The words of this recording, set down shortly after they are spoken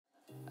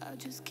I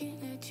just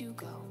can't let you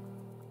go.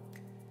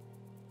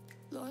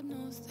 Lord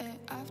knows that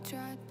I've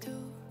tried to.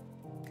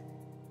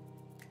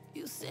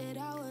 You said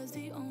I was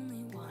the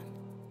only one.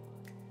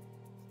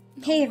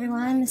 Hey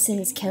everyone, this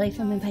is Kelly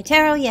from MOONPIE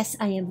Tarot. Yes,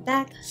 I am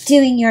back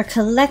doing your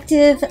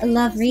collective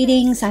love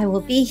readings. I will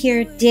be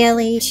here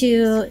daily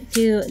to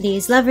do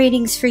these love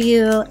readings for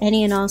you,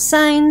 any and all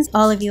signs.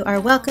 All of you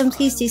are welcome.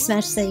 Please do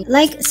smash the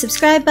like,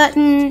 subscribe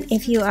button.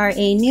 If you are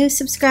a new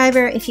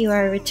subscriber, if you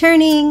are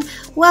returning,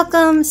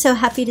 welcome. So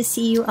happy to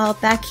see you all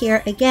back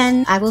here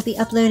again. I will be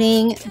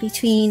uploading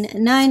between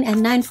 9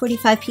 and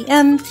 9:45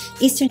 p.m.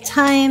 Eastern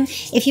Time.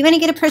 If you want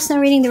to get a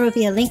personal reading, there will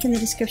be a link in the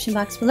description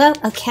box below.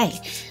 Okay.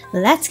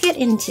 Let's get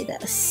into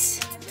this.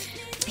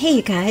 Hey,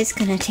 you guys,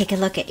 gonna take a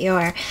look at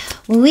your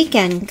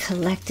weekend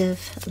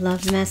collective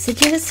love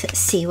messages.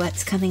 See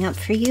what's coming up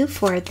for you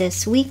for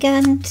this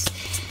weekend.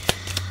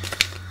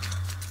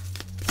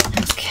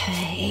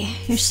 Okay,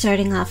 you're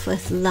starting off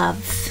with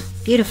love.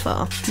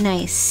 Beautiful,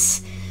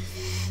 nice.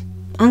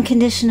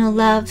 Unconditional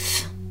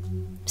love,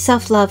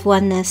 self-love,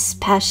 oneness,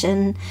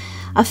 passion,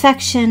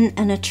 affection,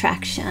 and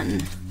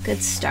attraction.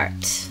 Good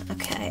start.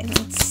 Okay,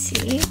 let's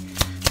see.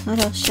 What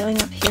else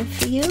showing up here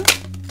for you?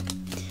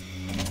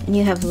 And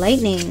you have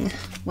lightning.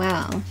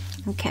 Wow.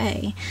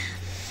 Okay.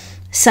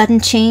 Sudden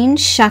change,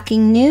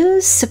 shocking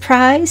news,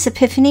 surprise,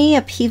 epiphany,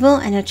 upheaval,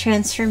 and a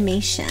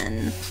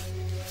transformation.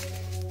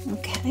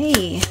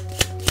 Okay.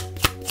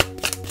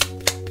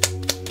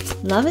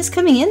 Love is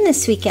coming in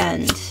this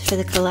weekend for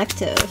the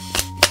collective.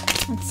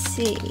 Let's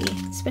see.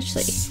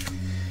 Especially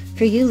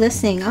for you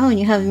listening. Oh, and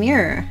you have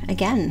mirror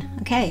again.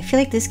 Okay. I feel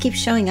like this keeps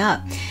showing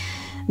up.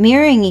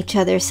 Mirroring each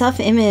other,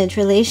 self-image,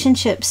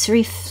 relationships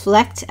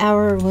reflect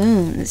our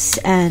wounds,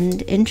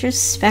 and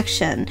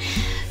introspection.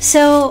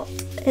 So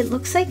it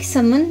looks like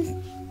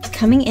someone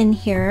coming in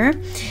here.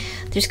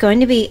 There's going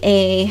to be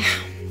a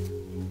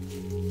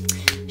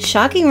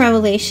shocking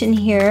revelation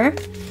here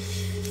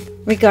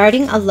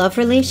regarding a love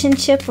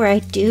relationship where I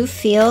do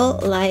feel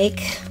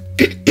like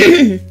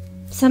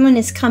someone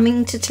is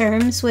coming to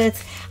terms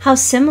with how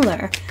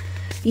similar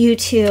you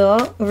two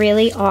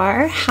really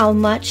are, how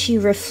much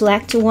you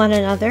reflect one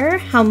another,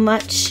 how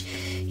much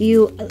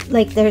you,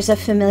 like, there's a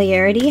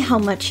familiarity, how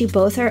much you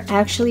both are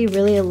actually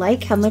really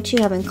alike, how much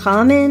you have in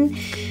common.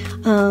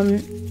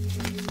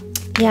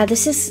 Yeah,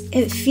 this is,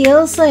 it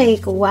feels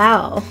like,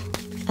 wow,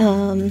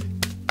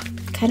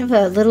 kind of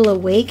a little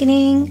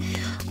awakening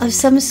of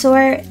some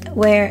sort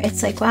where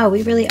it's like, wow,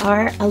 we really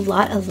are a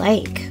lot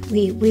alike.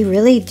 We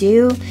really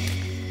do.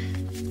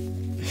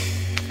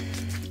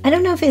 I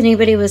don't know if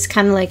anybody was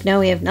kind of like, no,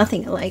 we have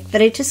nothing alike,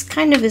 but it just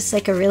kind of is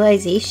like a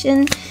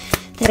realization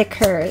that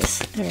occurs.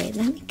 All right,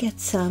 let me get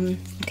some.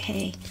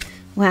 Okay.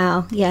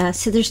 Wow. Yeah.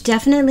 So there's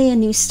definitely a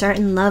new start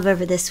in love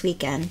over this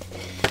weekend.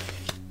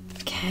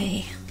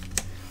 Okay.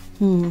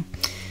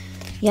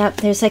 Yep.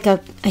 There's like a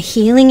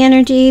healing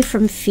energy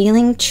from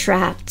feeling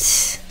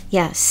trapped.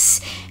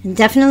 Yes. And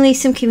definitely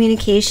some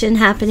communication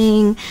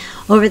happening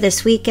over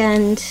this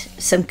weekend.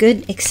 Some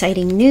good,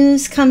 exciting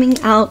news coming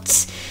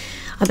out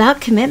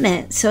about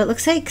commitment. So it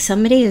looks like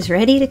somebody is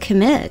ready to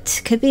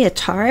commit. Could be a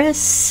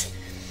Taurus.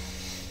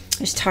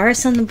 There's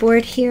Taurus on the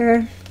board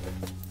here.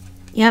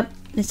 Yep,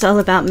 it's all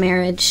about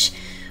marriage.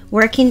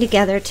 Working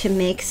together to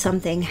make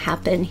something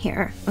happen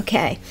here.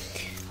 Okay.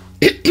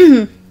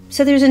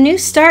 So there's a new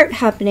start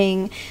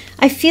happening.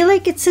 I feel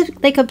like it's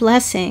like a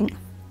blessing.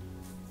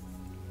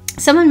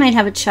 Someone might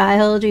have a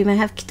child, or you might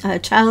have a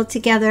child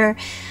together.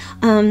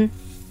 But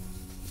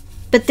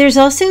there's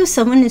also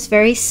someone who's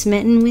very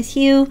smitten with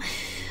you,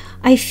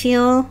 I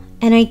feel,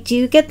 and I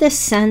do get this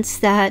sense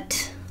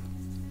that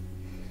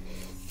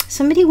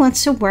somebody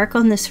wants to work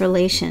on this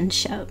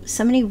relationship.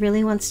 Somebody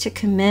really wants to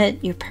commit.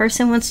 Your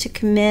person wants to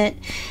commit.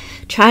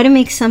 Try to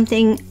make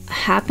something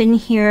happen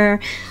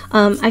here.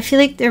 I feel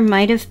like there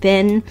might have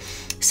been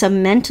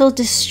some mental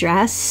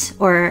distress,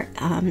 or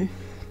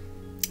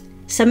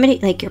somebody,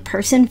 like your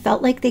person,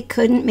 felt like they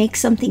couldn't make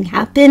something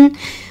happen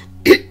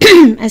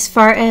as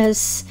far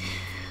as...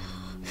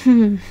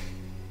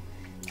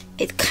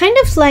 It kind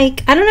of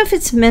like, I don't know if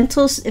it's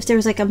mental, if there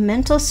was like a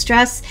mental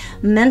stress,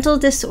 mental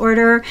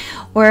disorder,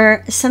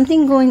 or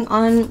something going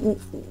on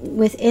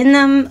within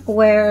them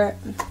where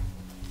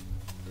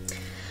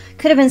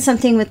could have been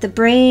something with the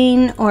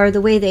brain or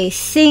the way they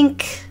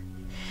think.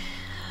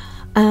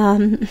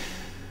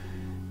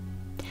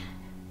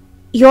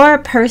 Your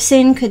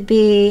person could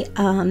be,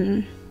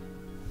 they're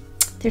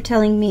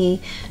telling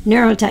me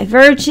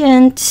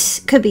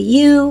neurodivergent, could be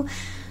you.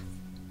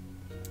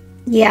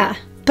 Yeah.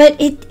 But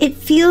it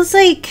feels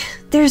like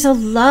there's a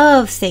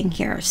love thing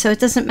here. So it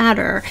doesn't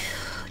matter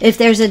if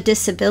there's a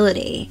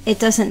disability. It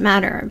doesn't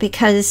matter,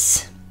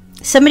 because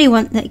somebody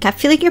wants, like, I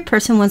feel like your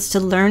person wants to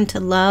learn to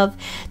love.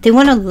 They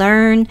want to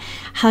learn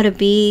how to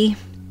be.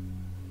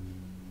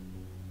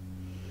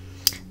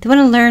 They want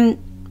to learn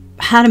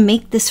how to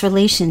make this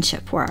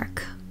relationship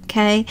work.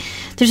 Okay.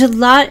 There's a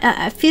lot.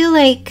 I feel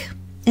like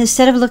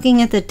instead of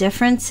looking at the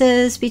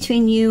differences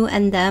between you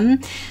and them,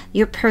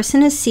 your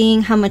person is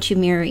seeing how much you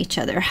mirror each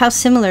other, how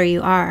similar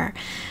you are.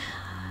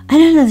 I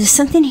don't know, there's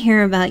something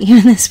here about you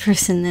and this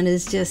person that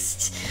is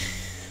just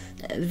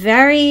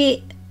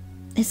very,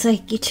 it's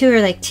like you two are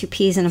like two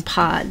peas in a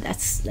pod.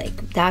 That's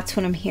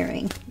what I'm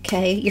hearing.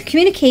 Okay, your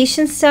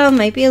communication style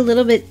might be a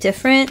little bit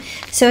different,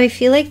 so I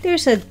feel like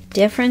there's a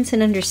difference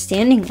in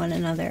understanding one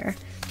another.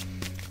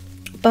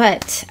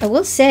 But I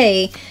will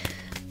say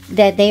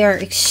that they are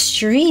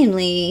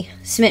extremely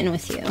smitten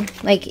with you.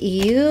 Like,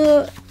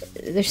 you,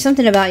 there's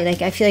something about you,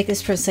 like, I feel like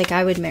this person's like,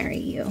 I would marry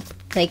you.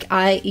 Like,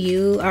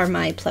 you are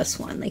my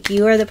 +1. Like,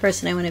 you are the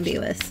person I want to be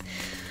with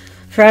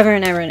forever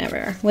and ever and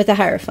ever, with a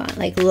Hierophant,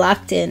 like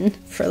locked in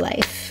for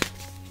life.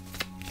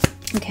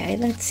 Okay,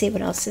 let's see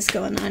what else is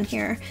going on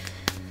here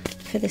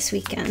for this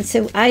weekend.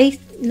 So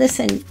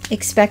listen,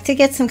 expect to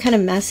get some kind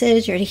of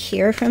message or to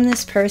hear from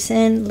this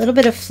person, a little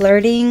bit of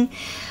flirting,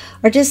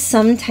 or just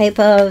some type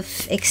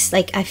of,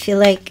 like, I feel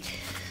like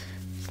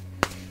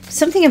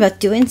something about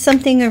doing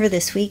something over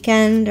this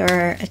weekend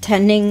or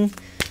attending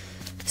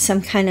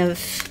some kind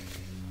of,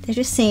 they're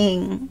just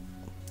saying,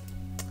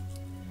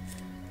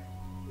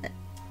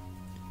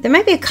 there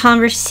might be a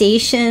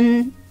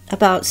conversation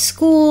about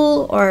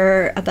school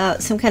or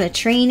about some kind of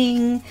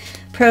training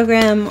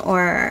program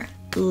or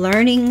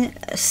learning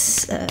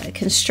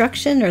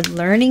construction or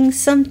learning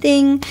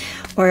something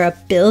or a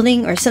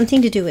building or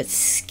something to do with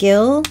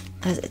skill,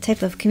 a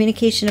type of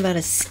communication about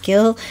a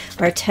skill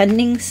or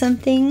attending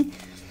something.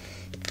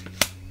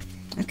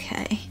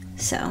 Okay,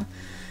 so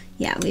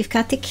yeah, we've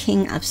got the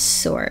King of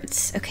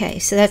Swords. Okay,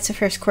 so that's the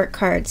first court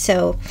card.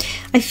 So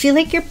I feel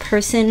like your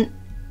person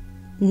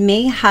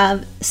may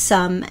have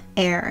some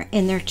air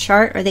in their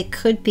chart, or they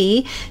could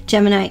be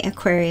Gemini,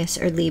 Aquarius,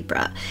 or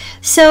Libra.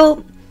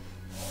 So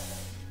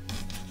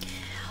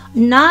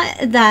not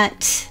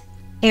that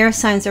air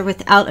signs are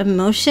without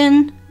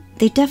emotion.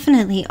 They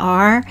definitely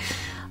are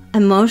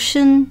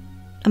emotional,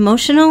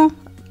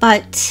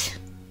 but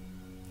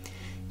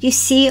you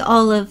see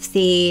all of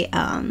the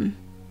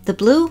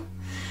blue.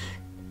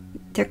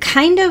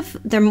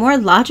 They're more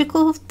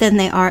logical than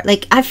they are.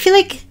 Like, I feel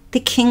like the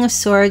King of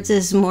Swords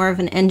is more of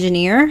an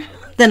engineer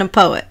than a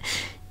poet,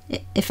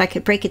 if I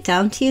could break it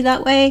down to you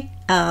that way.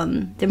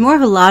 They're more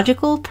of a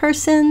logical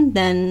person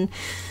than,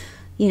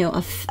 you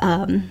know,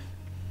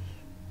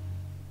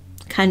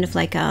 kind of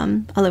like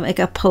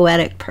a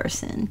poetic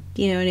person.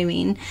 Do you know what I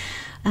mean?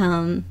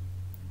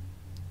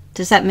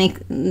 Does that make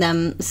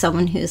them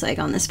someone who's like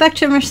on the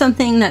spectrum or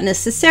something? Not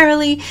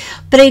necessarily,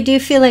 but I do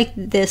feel like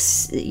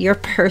your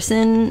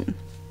person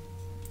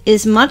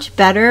is much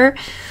better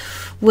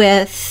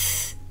with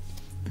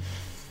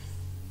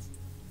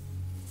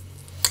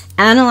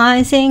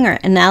analyzing or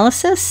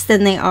analysis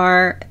than they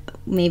are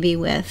maybe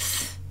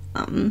with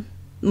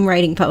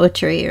writing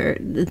poetry or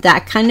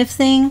that kind of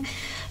thing.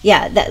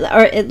 Yeah,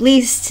 or at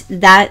least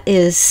that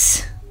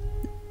is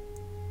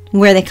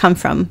where they come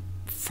from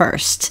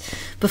first,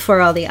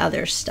 before all the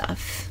other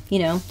stuff, you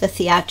know, the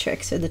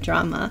theatrics or the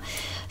drama.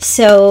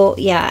 So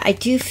yeah, I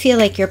do feel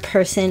like your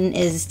person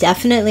is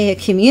definitely a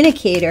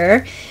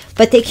communicator,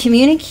 but they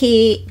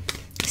communicate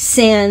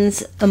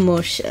sans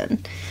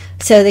emotion.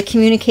 So they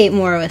communicate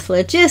more with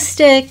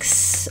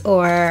logistics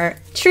or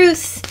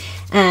truth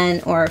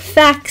and or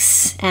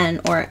facts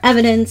and or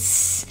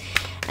evidence,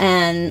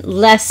 and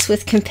less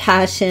with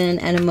compassion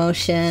and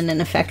emotion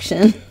and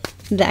affection,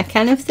 that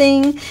kind of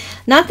thing.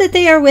 Not that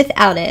they are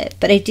without it,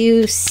 but I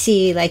do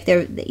see like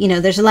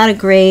there's a lot of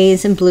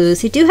grays and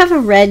blues. They do have a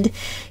red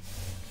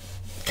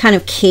kind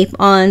of cape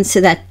on, so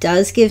that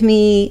does give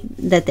me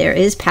that there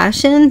is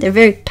passion. They're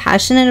very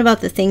passionate about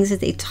the things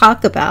that they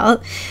talk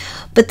about.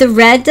 But the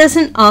red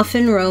doesn't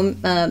often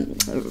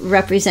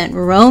represent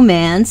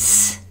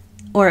romance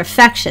or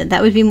affection.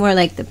 That would be more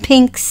like the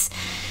pinks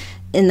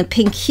and the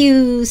pink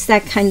hues,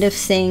 that kind of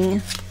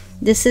thing.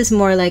 This is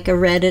more like a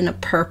red and a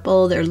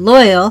purple. They're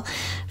loyal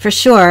for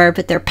sure,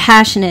 but they're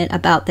passionate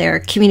about their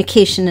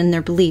communication and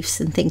their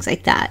beliefs and things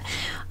like that.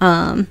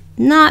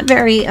 Not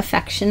very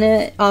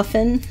affectionate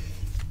often.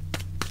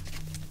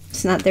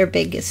 It's not their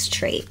biggest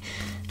trait.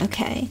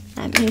 Okay,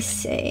 let me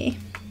see.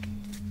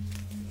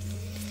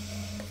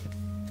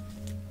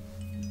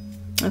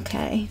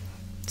 Okay,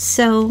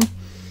 so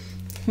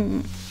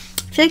I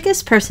feel like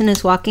this person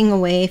is walking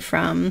away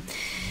from,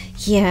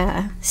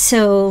 yeah,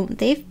 so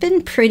they've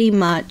been pretty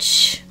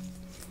much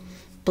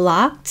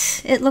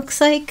blocked, it looks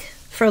like,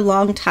 for a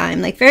long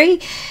time. Like, very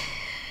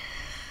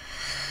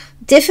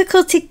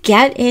difficult to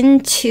get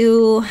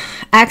into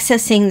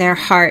accessing their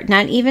heart,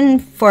 not even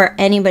for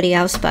anybody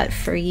else but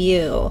for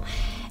you.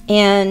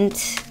 And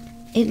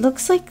it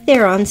looks like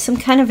they're on some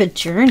kind of a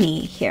journey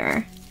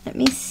here. Let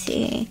me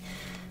see.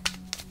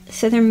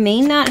 So there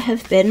may not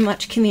have been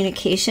much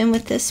communication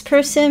with this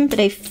person, but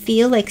I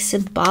feel like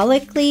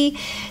symbolically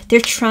they're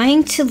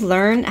trying to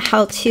learn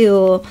how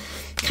to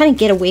kind of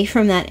get away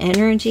from that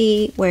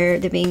energy where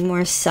they're being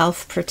more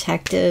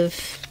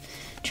self-protective,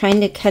 trying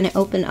to kind of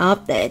open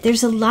up.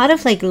 There's a lot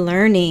of like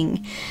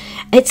learning.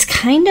 It's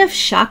kind of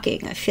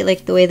shocking, I feel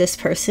like, the way this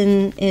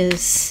person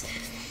is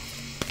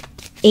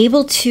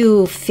able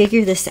to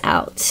figure this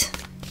out.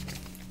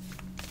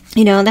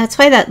 You know, that's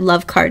why that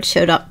love card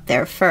showed up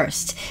there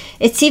first.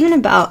 It's even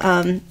about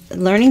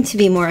learning to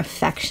be more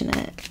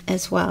affectionate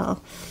as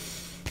well.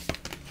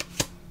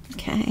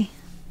 Okay.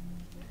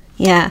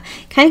 Yeah,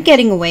 kind of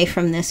getting away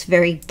from this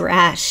very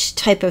brash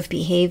type of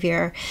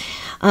behavior.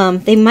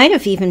 They might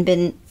have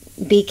even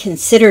be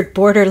considered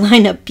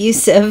borderline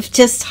abusive,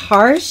 just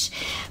harsh,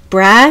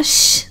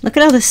 brash. Look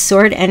at all the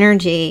sword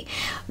energy.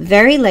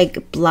 Very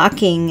like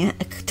blocking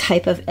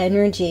type of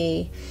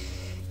energy.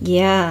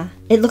 Yeah,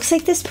 it looks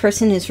like this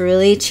person is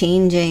really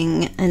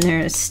changing, and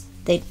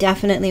they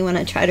definitely want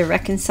to try to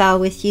reconcile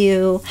with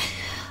you.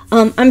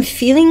 I'm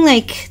feeling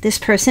like this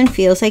person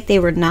feels like they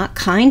were not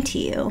kind to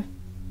you.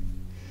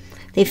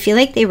 They feel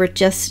like they were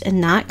just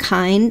not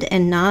kind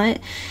and not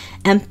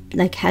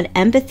like had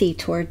empathy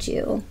towards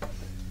you,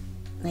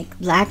 like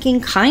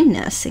lacking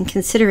kindness and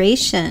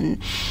consideration.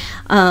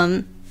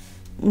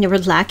 They were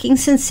lacking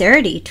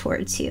sincerity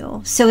towards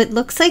you. So it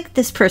looks like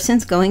this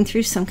person's going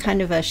through some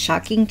kind of a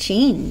shocking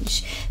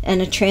change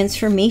and a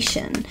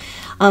transformation.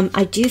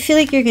 I do feel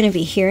like you're going to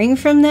be hearing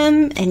from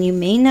them, and you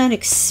may not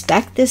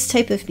expect this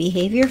type of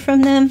behavior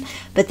from them,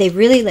 but they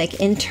really like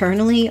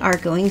internally are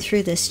going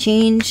through this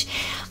change.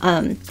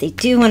 They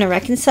do want to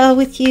reconcile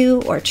with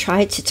you or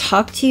try to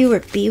talk to you or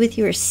be with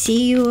you or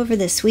see you over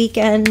this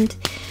weekend.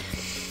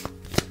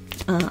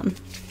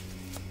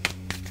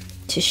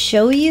 To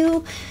show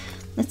you,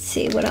 let's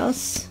see what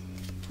else.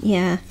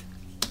 Yeah,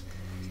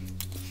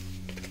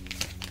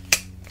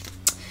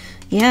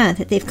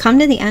 that they've come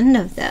to the end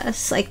of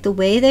this. Like the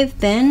way they've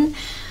been,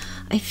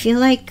 I feel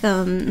like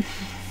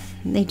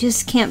they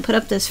just can't put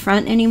up this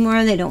front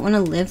anymore. They don't want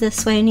to live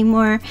this way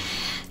anymore.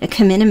 They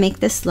come in and make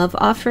this love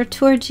offer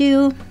towards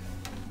you.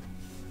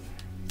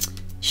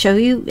 Show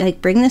you, like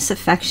bring this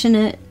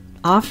affectionate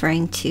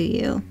offering to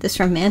you, this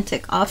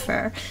romantic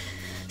offer.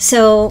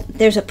 So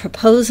there's a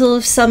proposal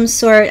of some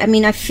sort. I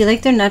mean, I feel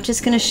like they're not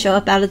just going to show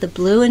up out of the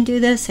blue and do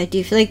this. I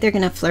do feel like they're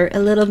going to flirt a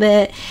little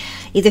bit,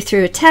 either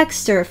through a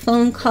text or a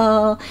phone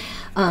call.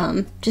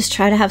 Just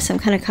try to have some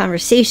kind of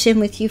conversation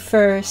with you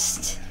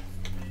first.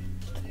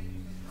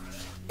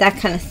 That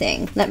kind of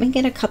thing. Let me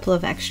get a couple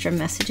of extra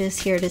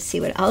messages here to see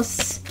what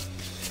else.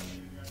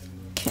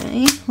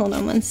 Okay, hold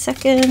on one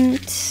second.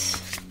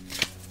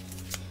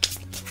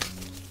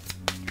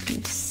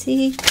 Let's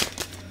see.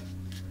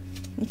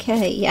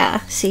 Okay, yeah.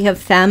 So you have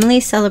family,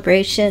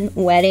 celebration,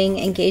 wedding,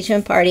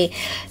 engagement party.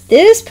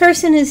 This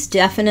person is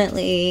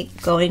definitely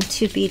going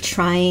to be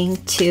trying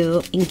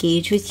to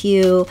engage with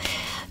you.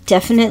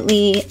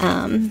 Definitely,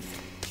 I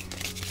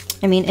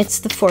mean, it's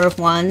the Four of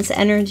Wands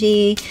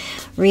energy,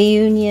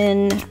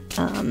 reunion,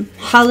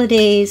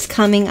 holidays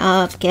coming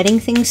up, getting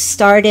things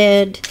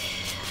started.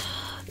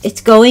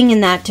 It's going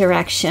in that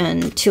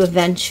direction to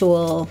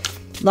eventual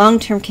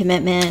long-term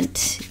commitment,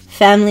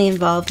 family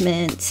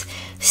involvement,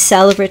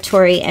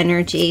 celebratory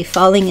energy,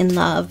 falling in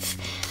love.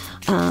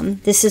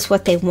 This is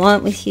what they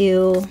want with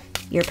you.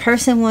 Your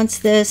person wants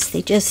this.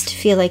 They just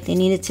feel like they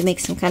needed to make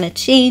some kind of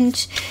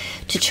change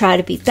to try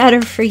to be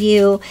better for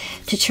you,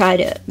 to try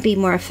to be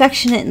more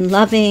affectionate and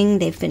loving.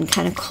 They've been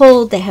kind of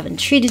cold. They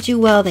haven't treated you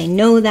well. They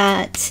know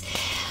that.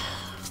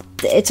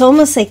 It's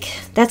almost like,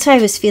 that's why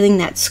I was feeling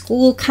that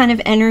school kind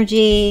of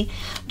energy,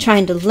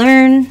 trying to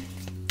learn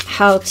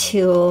how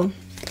to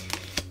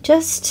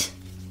just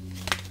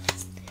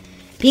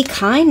be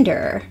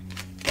kinder,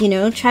 you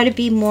know, try to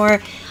be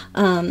more,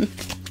 I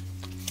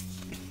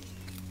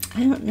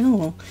don't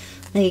know,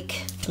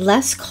 like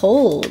less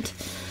cold,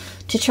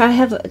 to try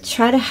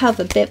to have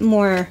a bit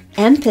more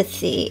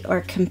empathy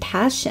or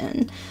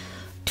compassion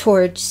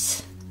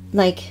towards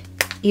like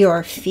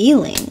your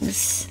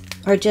feelings,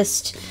 or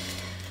just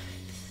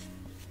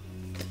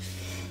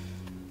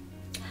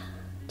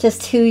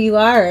who you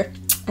are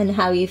and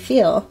how you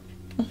feel.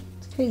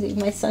 It's crazy.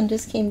 My son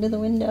just came to the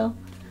window.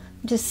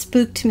 Just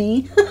spooked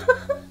me.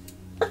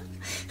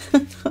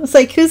 I was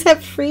like, who's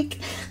that freak?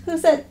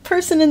 Who's that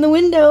person in the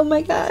window? Oh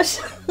my gosh.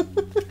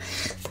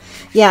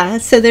 Yeah,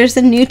 so there's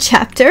a new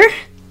chapter,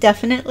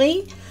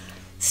 definitely,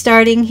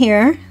 starting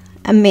here.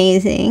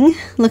 Amazing.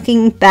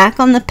 Looking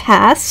back on the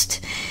past,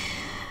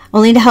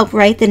 only to help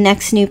write the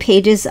next new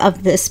pages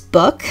of this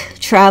book.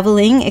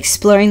 Traveling,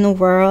 exploring the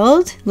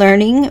world,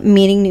 learning,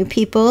 meeting new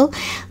people,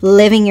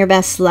 living your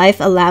best life,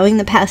 allowing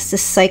the past to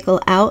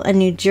cycle out, a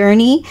new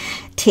journey,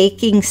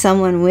 taking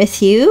someone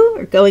with you,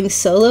 or going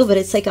solo, but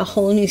it's like a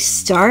whole new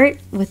start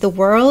with the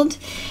world.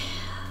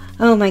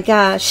 Oh my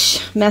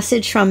gosh,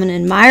 message from an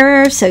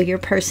admirer. So your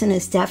person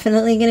is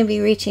definitely going to be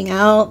reaching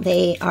out.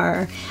 They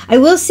are, I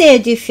will say, I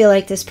do feel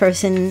like this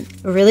person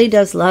really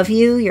does love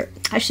you.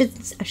 I should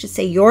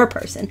say your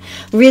person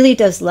really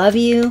does love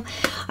you.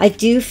 I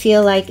do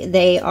feel like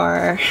they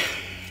are,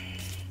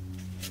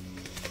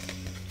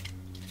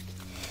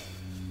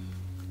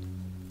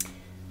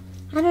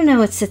 I don't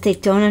know, it's that they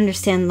don't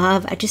understand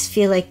love. I just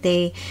feel like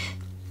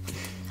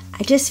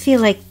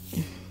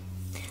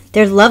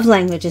their love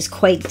language is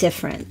quite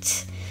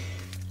different.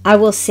 I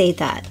will say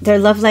that. Their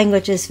love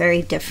language is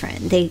very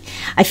different.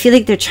 I feel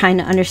like they're trying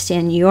to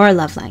understand your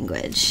love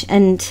language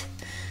and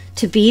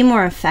to be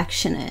more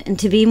affectionate and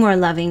to be more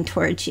loving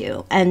towards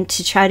you and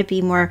to try to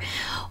be more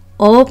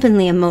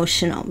openly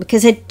emotional,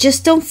 because I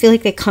just don't feel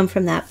like they come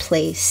from that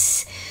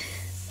place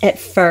at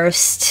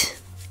first.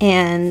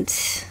 And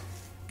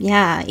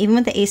yeah, even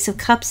with the Ace of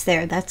Cups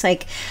there, that's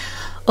like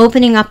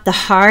opening up the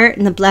heart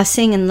and the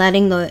blessing and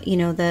letting the, you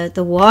know,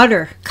 the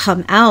water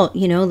come out,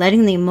 you know,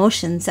 letting the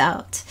emotions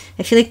out.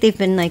 I feel like they've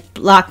been like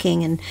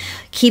blocking and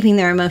keeping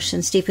their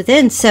emotions deep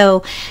within.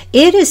 So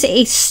it is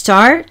a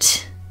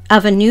start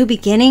of a new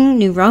beginning,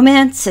 new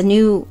romance, a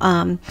new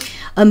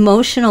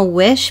emotional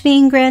wish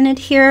being granted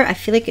here. I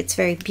feel like it's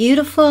very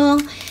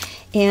beautiful.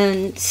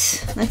 And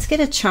let's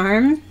get a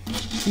charm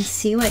and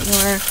see what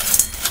your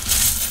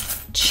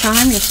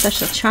charm, your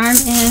special charm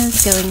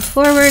is going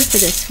forward for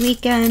this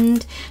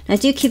weekend. Now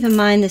do keep in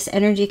mind this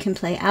energy can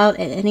play out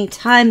at any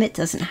time. It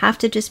doesn't have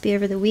to just be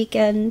over the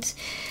weekend.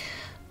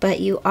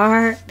 But you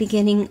are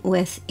beginning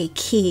with a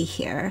key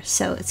here.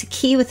 So it's a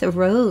key with a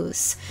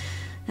rose.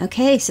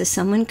 Okay, so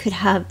someone could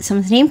have,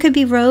 someone's name could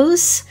be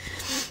Rose.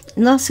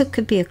 It also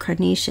could be a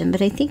carnation,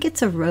 but I think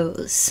it's a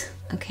rose.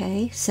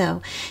 Okay,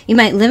 so you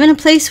might live in a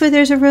place where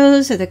there's a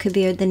rose, or there could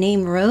be the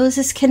name Rose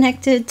is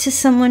connected to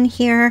someone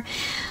here.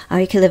 Or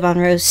you could live on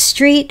Rose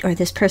Street, or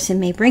this person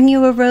may bring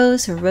you a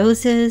rose or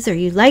roses, or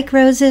you like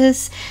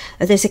roses.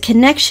 Or there's a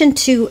connection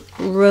to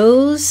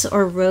rose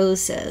or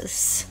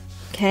roses.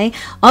 Okay,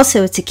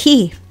 also it's a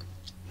key.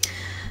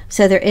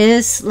 So there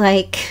is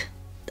like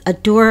a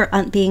door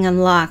being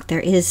unlocked. There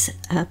is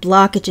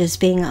blockages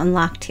being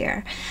unlocked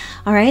here.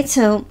 All right,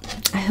 so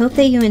I hope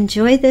that you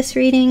enjoyed this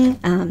reading.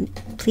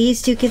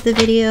 Please do give the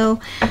video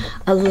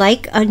a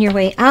like on your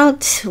way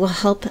out. Will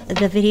help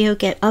the video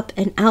get up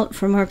and out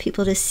for more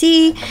people to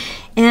see.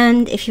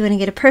 And if you want to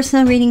get a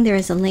personal reading, there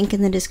is a link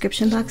in the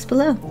description box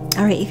below.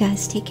 All right, you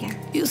guys, take care.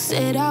 You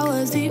said I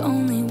was the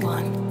only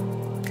one.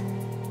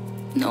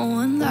 No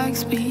one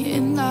likes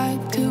being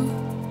lied to.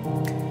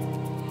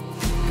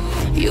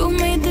 You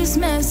made this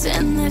mess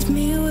and left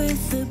me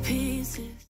with the pieces.